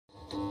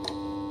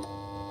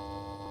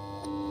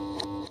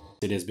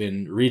It has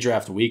been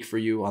redraft week for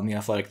you on The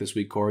Athletic this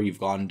week, Corey. You've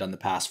gone and done the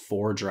past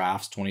 4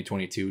 drafts,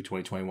 2022,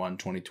 2021,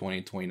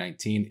 2020,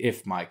 2019,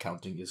 if my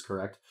counting is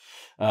correct.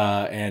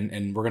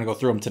 And we're going to go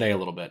through them today a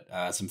little bit.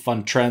 Some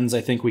fun trends I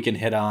think we can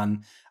hit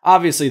on.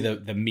 Obviously,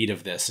 the meat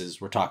of this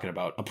is we're talking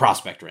about a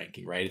prospect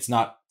ranking, right? It's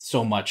not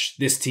so much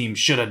this team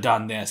should have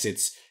done this.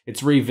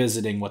 It's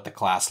revisiting what the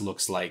class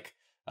looks like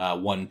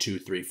 1, 2,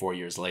 3, 4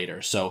 years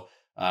later. So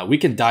we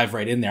can dive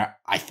right in there.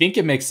 I think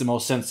it makes the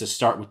most sense to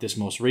start with this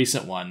most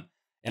recent one.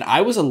 And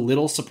I was a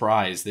little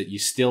surprised that you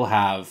still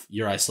have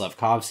Juraj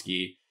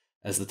Slafkovský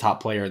as the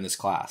top player in this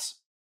class.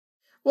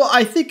 Well,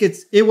 I think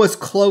it was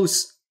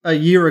close a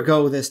year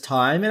ago this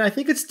time, and I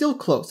think it's still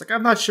close. Like,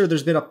 I'm not sure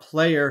there's been a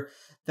player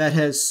that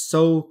has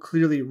so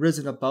clearly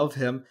risen above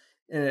him.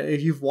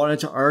 If you've wanted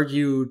to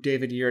argue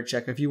David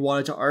Jiricek, if you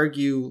wanted to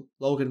argue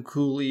Logan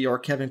Cooley or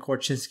Kevin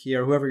Korchinski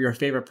or whoever your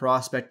favorite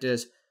prospect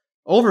is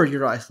over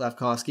Juraj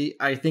Slafkovský,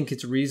 I think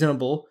it's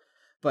reasonable.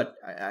 But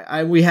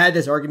we had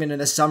this argument in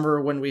the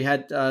summer when we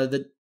had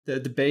the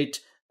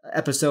debate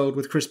episode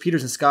with Chris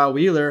Peters and Scott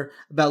Wheeler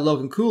about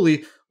Logan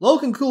Cooley.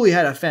 Logan Cooley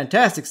had a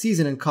fantastic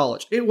season in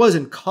college. It was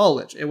in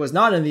college. It was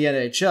not in the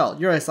NHL.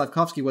 Juraj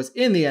Slafkovský was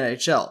in the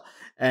NHL.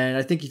 And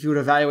I think if you would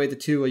evaluate the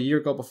two a year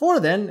ago before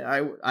then,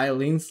 I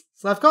lean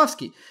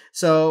Slafkovský.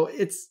 So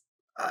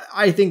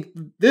I think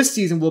this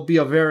season will be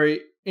a very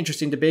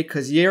interesting debate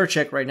because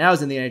Jiricek right now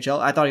is in the NHL.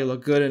 I thought he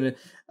looked good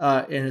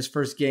in his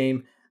first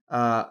game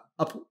up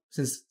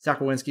since Zach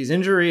Werenski's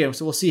injury, and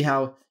so we'll see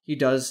how he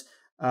does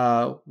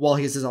while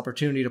he has his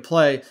opportunity to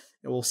play.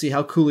 And we'll see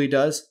how Cooley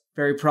does.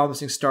 Very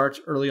promising start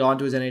early on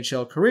to his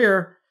NHL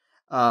career,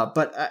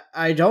 but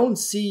I don't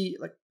see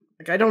like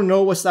I don't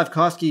know what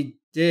Slafkovský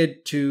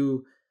did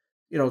to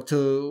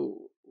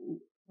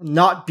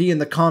not be in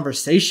the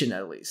conversation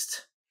at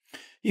least.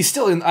 He's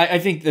still in. I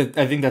think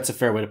that's a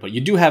fair way to put it.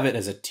 You do have it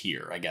as a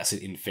tier, I guess.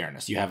 In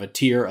fairness, you have a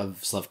tier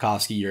of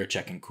Slafkovský,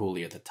 Jiricek, and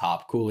Cooley at the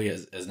top. Cooley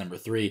as number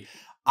 3.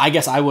 I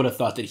guess I would have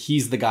thought that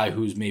he's the guy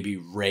who's maybe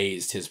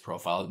raised his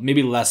profile.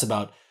 Maybe less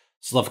about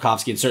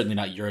Slafkovský and certainly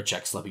not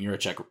Jiricek.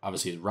 Jiricek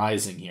obviously is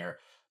rising here.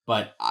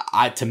 But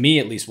to me,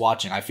 at least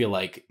watching, I feel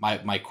like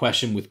my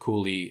question with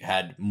Cooley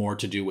had more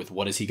to do with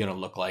what is he going to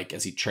look like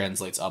as he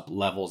translates up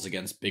levels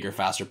against bigger,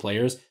 faster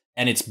players.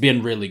 And it's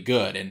been really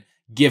good. And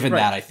given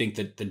that, I think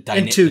that the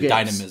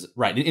dynamism,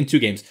 right, in 2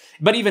 games,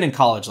 but even in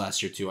college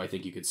last year too, I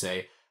think you could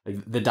say like,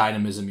 the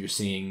dynamism you're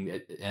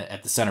seeing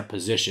at the center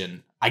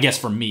position, I guess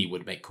for me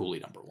would make Cooley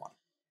number 1.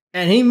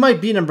 And he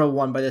might be number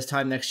 1 by this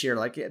time next year.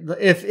 Like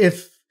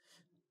if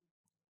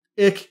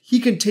he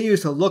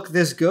continues to look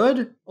this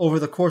good over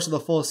the course of the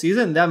full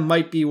season, that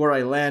might be where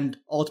I land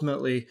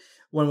ultimately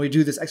when we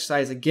do this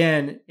exercise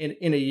again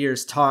in a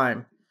year's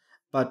time.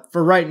 But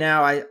for right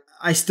now,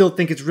 I still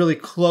think it's really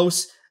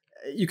close.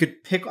 You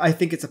could pick, I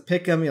think it's a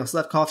pick 'em.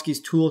 Slafkovsky's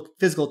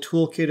physical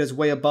toolkit is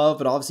way above,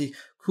 but obviously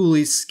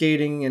Cooley's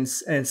skating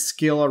and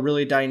skill are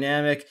really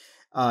dynamic.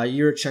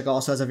 Jiricek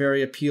also has a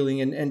very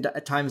appealing and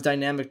at times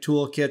dynamic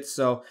toolkit.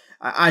 So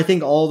I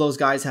think all those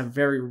guys have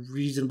very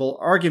reasonable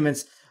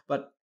arguments.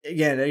 But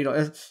again,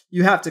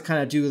 you have to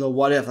kind of do the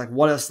what if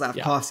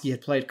Slafkovský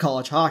had played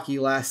college hockey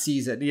last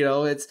season?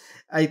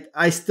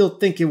 I still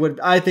think it would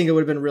have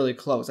been really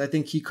close. I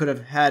think he could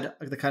have had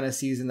the kind of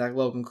season that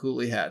Logan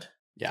Cooley had.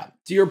 Yeah.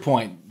 To your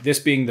point, this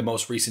being the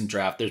most recent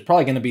draft, there's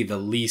probably going to be the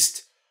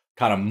least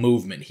kind of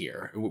movement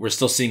here. We're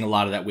still seeing a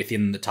lot of that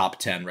within the top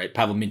 10, right?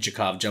 Pavel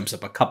Mintyukov jumps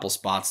up a couple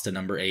spots to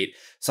number 8.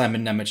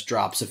 Simon Nemec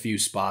drops a few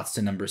spots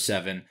to number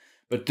 7.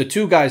 But the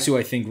 2 guys who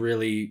I think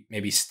really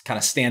maybe kind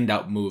of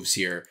standout moves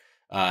here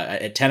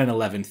at 10 and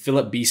 11,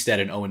 Philip Bystedt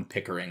and Owen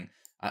Pickering.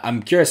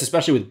 I'm curious,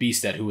 especially with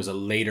Bystedt, who was a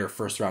later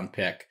first-round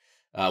pick,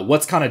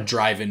 what's kind of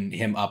driving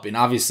him up? And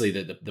obviously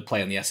the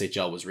play on the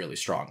SHL was really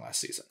strong last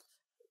season.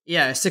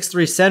 Yeah,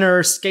 6'3"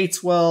 center,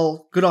 skates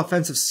well, good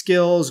offensive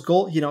skills,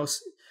 goal,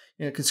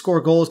 can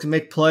score goals, can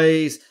make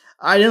plays.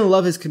 I didn't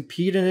love his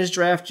compete in his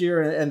draft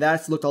year, and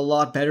that's looked a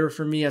lot better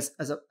for me as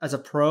a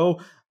pro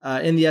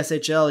in the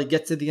SHL. He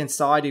gets to the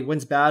inside, he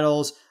wins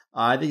battles.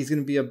 I think he's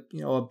going to be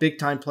a big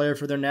time player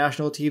for their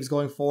national teams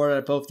going forward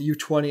at both the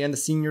U20 and the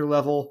senior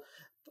level.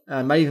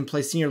 Might even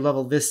play senior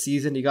level this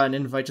season. He got an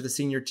invite to the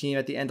senior team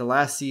at the end of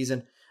last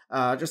season.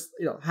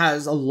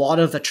 Has a lot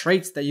of the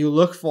traits that you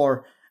look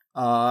for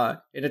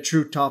in a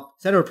true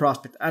top center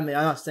prospect. I mean,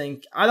 I'm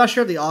not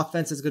sure the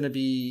offense is going to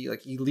be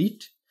like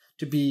elite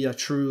to be a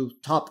true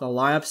top of the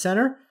lineup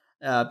center,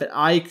 but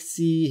I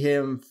see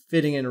him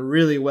fitting in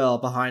really well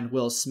behind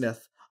Will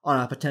Smith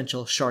on a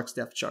potential Sharks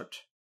depth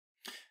chart.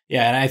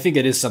 Yeah, and I think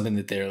it is something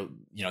that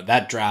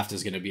that draft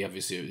is going to be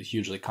obviously a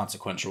hugely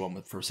consequential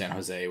one for San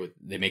Jose.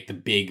 They make the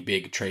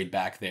big trade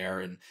back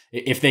there, and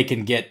if they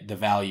can get the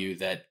value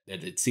that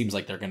it seems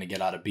like they're going to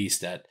get out of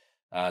Bystedt,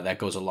 that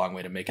goes a long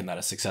way to making that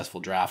a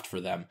successful draft for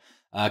them.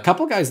 A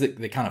couple guys that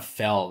kind of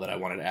fell that I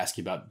wanted to ask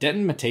you about.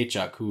 Denton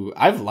Mateychuk, who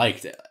I've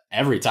liked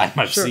every time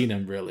I've seen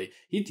him, really.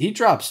 He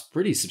drops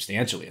pretty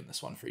substantially in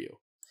this one for you.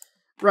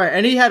 Right,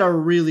 and he had a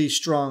really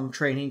strong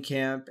training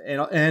camp,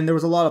 and there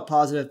was a lot of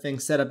positive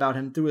things said about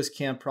him through his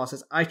camp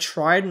process. I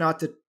tried not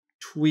to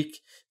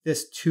tweak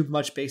this too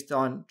much based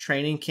on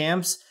training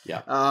camps.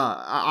 Yeah.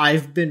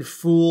 I've been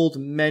fooled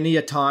many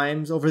a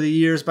times over the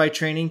years by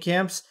training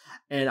camps,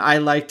 and I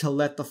like to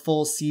let the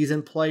full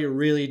season play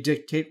really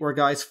dictate where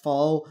guys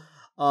fall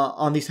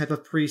on these type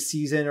of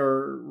preseason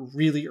or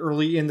really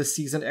early in the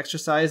season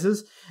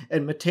exercises.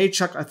 And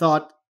Matejchuk, I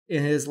thought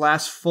in his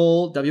last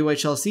full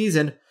WHL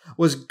season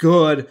was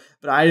good,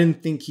 but I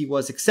didn't think he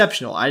was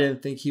exceptional. I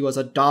didn't think he was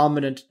a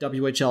dominant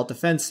WHL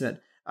defenseman.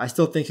 I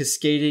still think his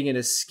skating and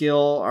his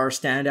skill are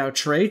standout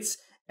traits,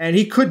 and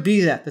he could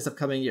be that this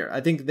upcoming year.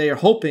 I think they are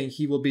hoping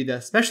he will be that,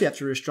 especially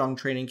after a strong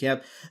training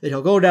camp, that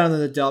he'll go down in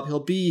the dump. He'll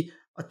be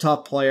a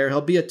top player.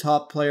 He'll be a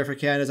top player for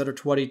Canada's under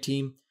 20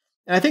 team.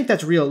 And I think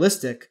that's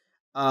realistic,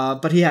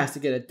 but he has to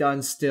get it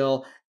done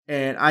still.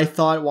 And I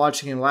thought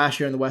watching him last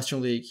year in the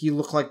Western League, he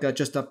looked like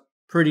just a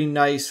pretty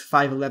nice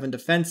 5'11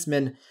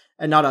 defenseman,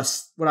 and not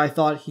what I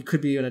thought he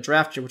could be in a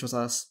draft year, which was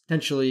a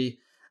potentially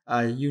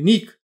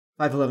unique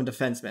 5'11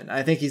 defenseman.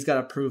 I think he's got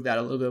to prove that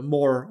a little bit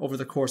more over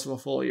the course of a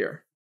full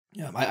year.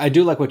 Yeah, I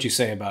do like what you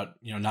say about,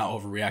 not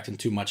overreacting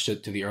too much to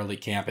the early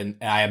camp. And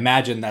I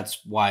imagine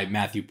that's why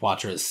Matthew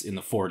Poitras is in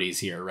the 40s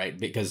here, right?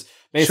 Because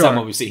based on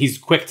what we see, he's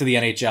quick to the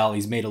NHL.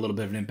 He's made a little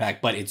bit of an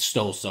impact, but it's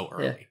still so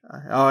early.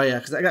 Yeah. Oh, yeah.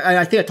 Because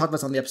I think I talked about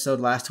this on the episode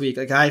last week.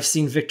 Like, I've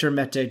seen Victor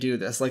Mete do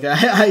this. Like,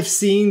 I've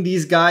seen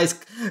these guys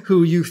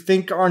who you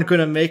think aren't going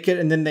to make it,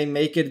 and then they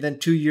make it. And then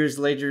 2 years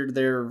later,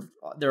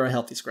 they're a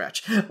healthy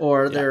scratch,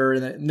 or they're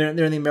in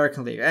the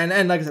American League.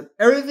 And like I said,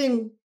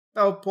 everything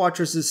about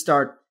Poitras'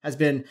 start has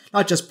been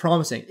not just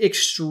promising,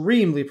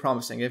 extremely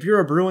promising. If you're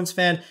a Bruins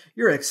fan,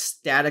 you're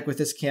ecstatic with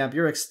this camp.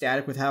 You're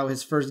ecstatic with how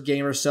his first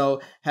game or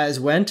so has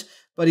went,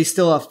 but he's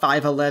still a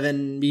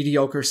 5'11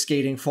 mediocre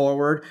skating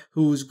forward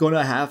who's going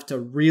to have to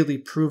really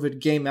prove it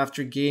game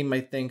after game,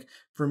 I think,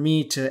 for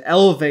me to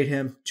elevate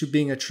him to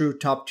being a true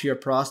top-tier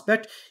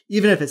prospect,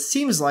 even if it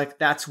seems like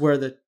that's where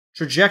the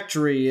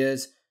trajectory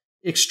is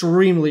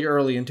extremely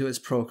early into his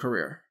pro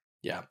career.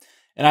 Yeah.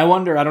 And I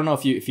wonder, I don't know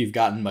if you've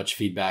gotten much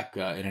feedback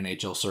in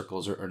NHL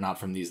circles or not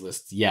from these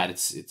lists yet.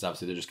 It's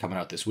obviously they're just coming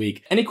out this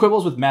week. Any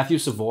quibbles with Matthew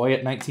Savoy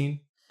at 19?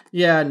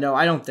 Yeah, no,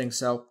 I don't think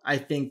so. I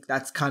think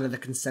that's kind of the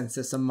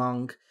consensus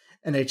among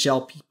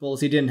NHL people.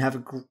 He didn't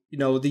have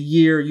the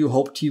year you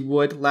hoped he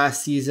would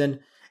last season,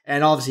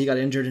 and obviously he got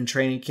injured in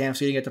training camp,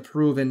 so he didn't get to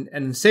prove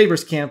in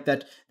Sabres camp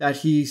that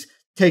he's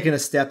taken a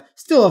step.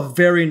 Still a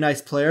very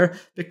nice player,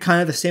 but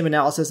kind of the same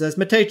analysis as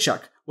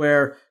Matejchuk,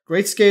 where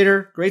great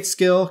skater, great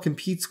skill,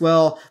 competes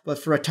well, but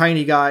for a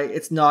tiny guy,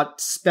 it's not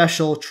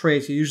special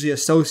traits you usually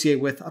associate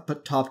with a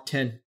top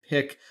 10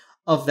 pick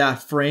of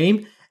that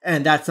frame.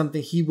 And that's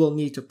something he will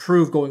need to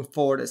prove going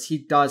forward, as he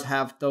does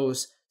have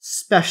those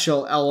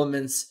special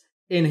elements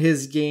in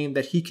his game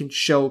that he can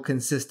show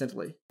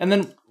consistently. And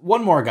then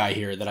one more guy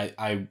here that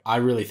I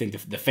really think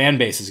the fan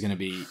base is going to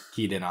be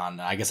keyed in on.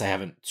 I guess I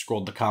haven't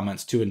scrolled the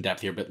comments too in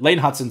depth here, but Lane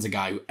Hutson's a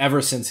guy who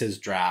ever since his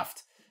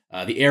draft,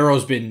 the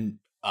arrow's been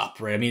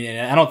up, right? I mean,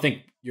 and I don't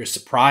think you're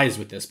surprised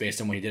with this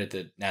based on what he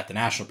did at the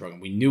national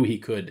program. We knew he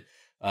could,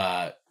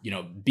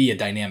 be a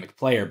dynamic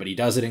player, but he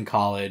does it in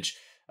college.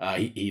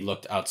 He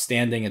looked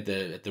outstanding at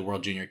the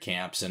World Junior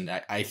Camps, and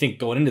I think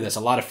going into this, a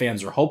lot of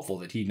fans are hopeful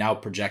that he now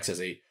projects as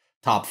a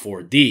top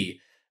 4D.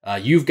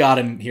 You've got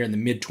him here in the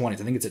mid-20s.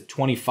 I think it's at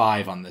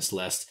 25 on this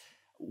list.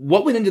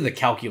 What went into the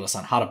calculus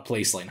on how to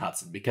place Lane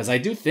Hutson? Because I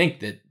do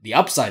think that the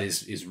upside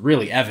is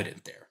really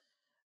evident there.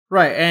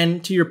 Right,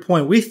 and to your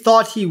point, we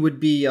thought he would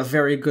be a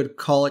very good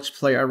college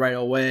player right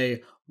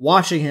away,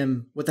 watching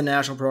him with the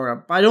national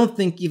program. But I don't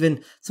think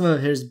even some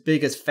of his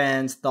biggest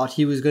fans thought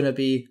he was going to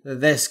be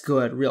this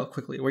good real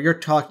quickly, where you're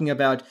talking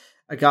about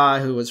a guy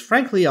who was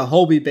frankly a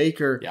Hobie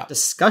Baker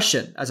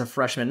discussion as a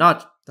freshman.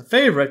 Not the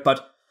favorite,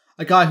 but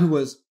a guy who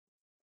was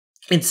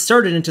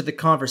inserted into the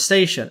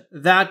conversation.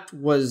 That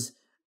was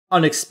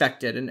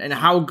unexpected, and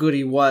how good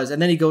he was.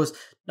 And then he goes,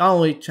 not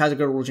only has a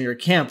good World Junior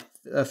Camp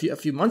a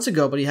few months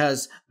ago, but he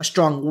has a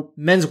strong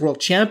men's world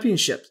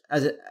championship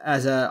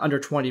as a under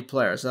 20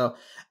 player. So,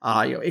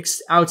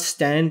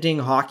 outstanding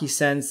hockey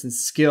sense and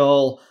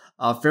skill,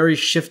 very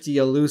shifty,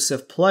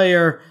 elusive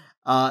player.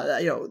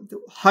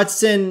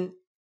 Hutson,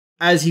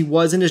 as he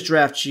was in his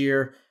draft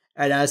year,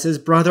 and as his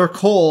brother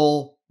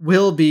Cole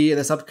will be in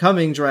this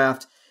upcoming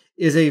draft,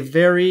 is a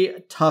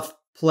very tough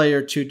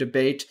player to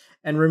debate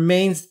and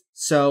remains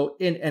so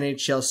in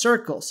NHL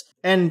circles.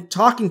 And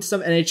talking to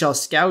some NHL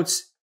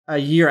scouts a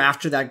year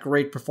after that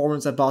great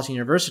performance at Boston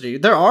University,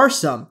 there are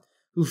some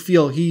who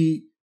feel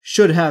he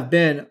should have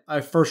been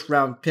a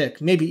first-round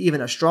pick, maybe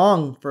even a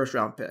strong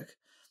first-round pick.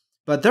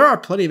 But there are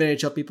plenty of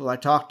NHL people I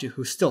talk to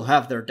who still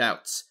have their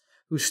doubts,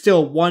 who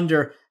still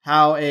wonder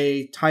how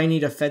a tiny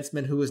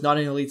defenseman who is not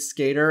an elite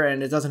skater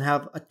and doesn't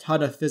have a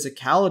ton of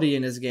physicality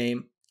in his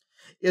game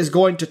is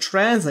going to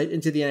translate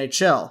into the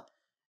NHL.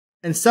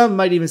 And some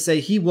might even say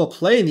he will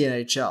play in the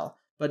NHL,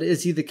 but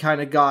is he the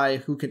kind of guy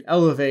who can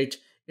elevate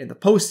in the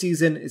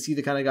postseason? Is he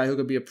the kind of guy who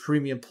could be a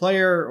premium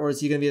player, or is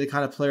he going to be the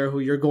kind of player who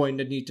you're going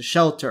to need to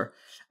shelter?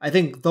 I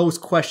think those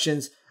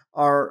questions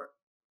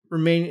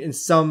remain in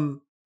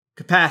some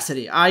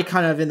capacity. I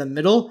kind of in the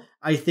middle.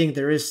 I think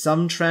there is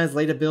some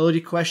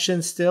translatability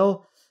questions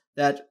still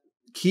that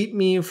keep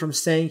me from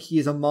saying he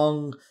is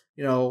among,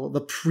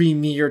 the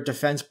premier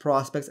defense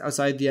prospects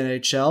outside the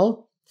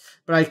NHL.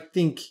 But I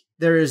think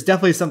there is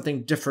definitely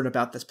something different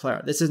about this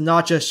player. This is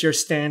not just your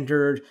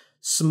standard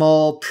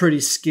small, pretty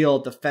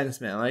skilled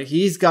defenseman. Like,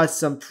 he's got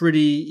some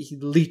pretty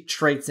elite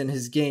traits in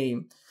his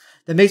game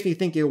that makes me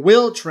think it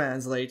will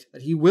translate,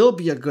 that he will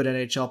be a good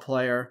NHL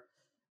player.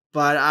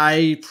 But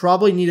I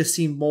probably need to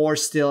see more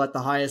still at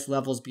the highest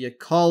levels, be it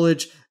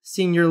college,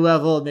 senior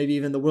level, maybe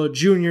even the World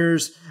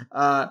Juniors,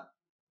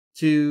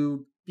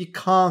 to be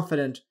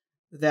confident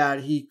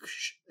that he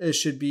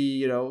should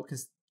be,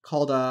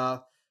 called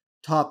a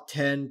top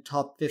 10,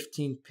 top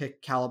 15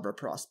 pick caliber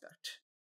prospect.